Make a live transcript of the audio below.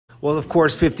Well, of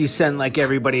course, 50 Cent, like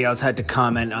everybody else, had to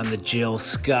comment on the Jill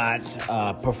Scott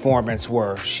performance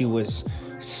where she was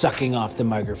sucking off the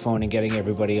microphone and getting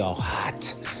everybody all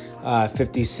hot.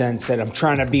 50 Cent said, "I'm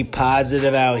trying to be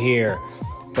positive out here."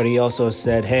 But he also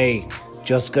said, "Hey,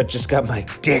 Jill Scott just got my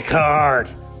dick hard.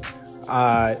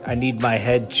 I need my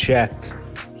head checked.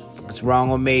 What's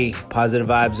wrong with me? Positive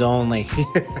vibes only."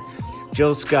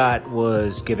 Jill Scott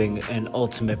was giving an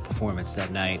ultimate performance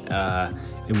that night,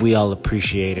 and we all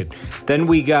appreciate it. Then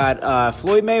we got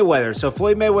Floyd Mayweather. So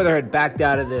Floyd Mayweather had backed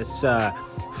out of this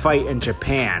fight in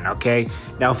Japan, okay?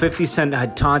 Now 50 Cent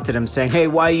had taunted him saying, "Hey,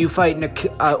 why are you fighting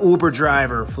a Uber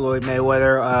driver, Floyd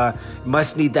Mayweather? You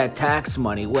must need that tax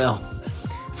money." Well,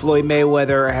 Floyd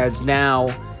Mayweather has now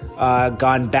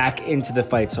gone back into the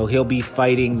fight. So he'll be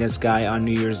fighting this guy on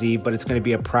New Year's Eve, but it's going to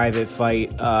be a private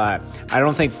fight. I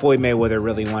don't think Floyd Mayweather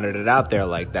really wanted it out there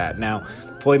like that. Now,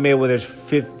 Floyd Mayweather's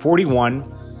 41.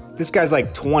 This guy's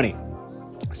like 20.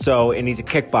 So, and he's a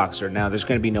kickboxer. Now, there's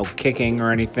going to be no kicking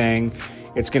or anything.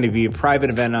 It's going to be a private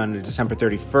event on December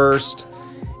 31st.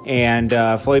 And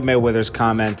Floyd Mayweather's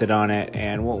commented on it,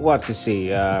 and we'll have to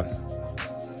see.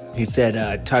 He said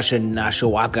Tasha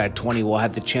Nashawaka at 20 will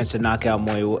have the chance to knock out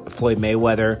Floyd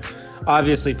Mayweather.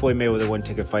 Obviously, Floyd Mayweather wouldn't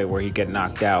take a fight where he'd get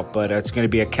knocked out, but it's going to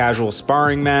be a casual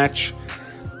sparring match.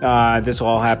 This will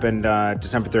all happen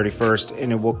December 31st,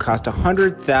 and it will cost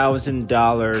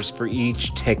 $100,000 for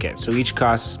each ticket. So each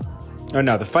costs,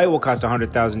 the fight will cost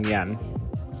 100,000 yen.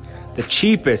 The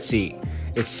cheapest seat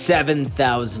is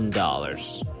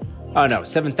 $7,000. Oh, no,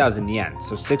 7,000 yen,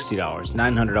 so $60,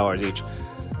 $900 each.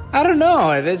 I don't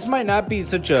know. This might not be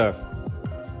such a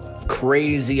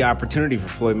crazy opportunity for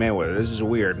Floyd Mayweather. This is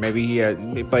weird. Maybe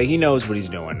but he knows what he's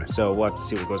doing. So we'll have to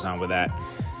see what goes on with that.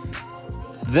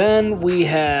 Then we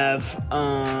have,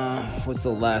 what's the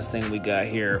last thing we got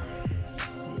here?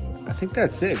 I think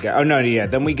that's it. Oh, no, yeah.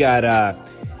 Then we got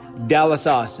Dallas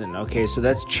Austin. Okay, so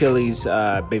that's Chili's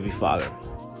baby father.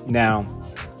 Now,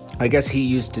 I guess he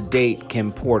used to date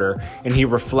Kim Porter, and he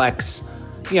reflects,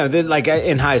 like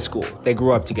in high school, they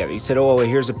grew up together. He said, "Oh, well,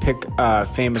 here's a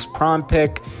famous prom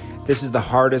pic. This is the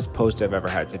hardest post I've ever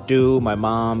had to do. My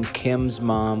mom, Kim's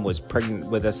mom, was pregnant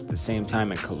with us at the same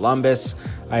time in Columbus.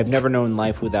 I have never known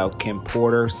life without Kim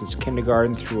Porter since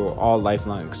kindergarten through all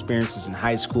lifelong experiences in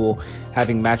high school,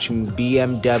 having matching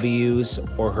BMWs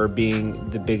or her being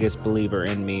the biggest believer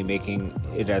in me, making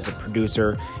it as a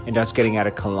producer, and us getting out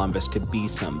of Columbus to be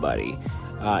somebody.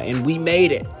 And we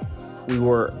made it. We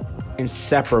were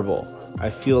inseparable. I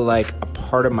feel like a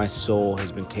part of my soul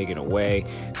has been taken away."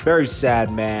 Very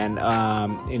sad, man.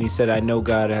 And he said, I know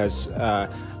God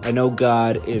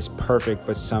is perfect,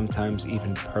 but sometimes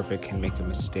even perfect can make a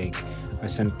mistake. I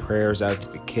send prayers out to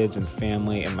the kids and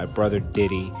family and my brother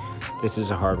Diddy. This is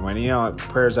a hard one.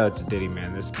 Prayers out to Diddy,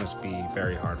 man. This must be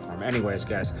very hard for him. Anyways,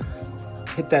 guys,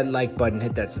 hit that like button,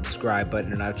 hit that subscribe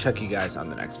button, and I'll check you guys on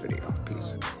the next video.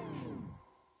 Peace.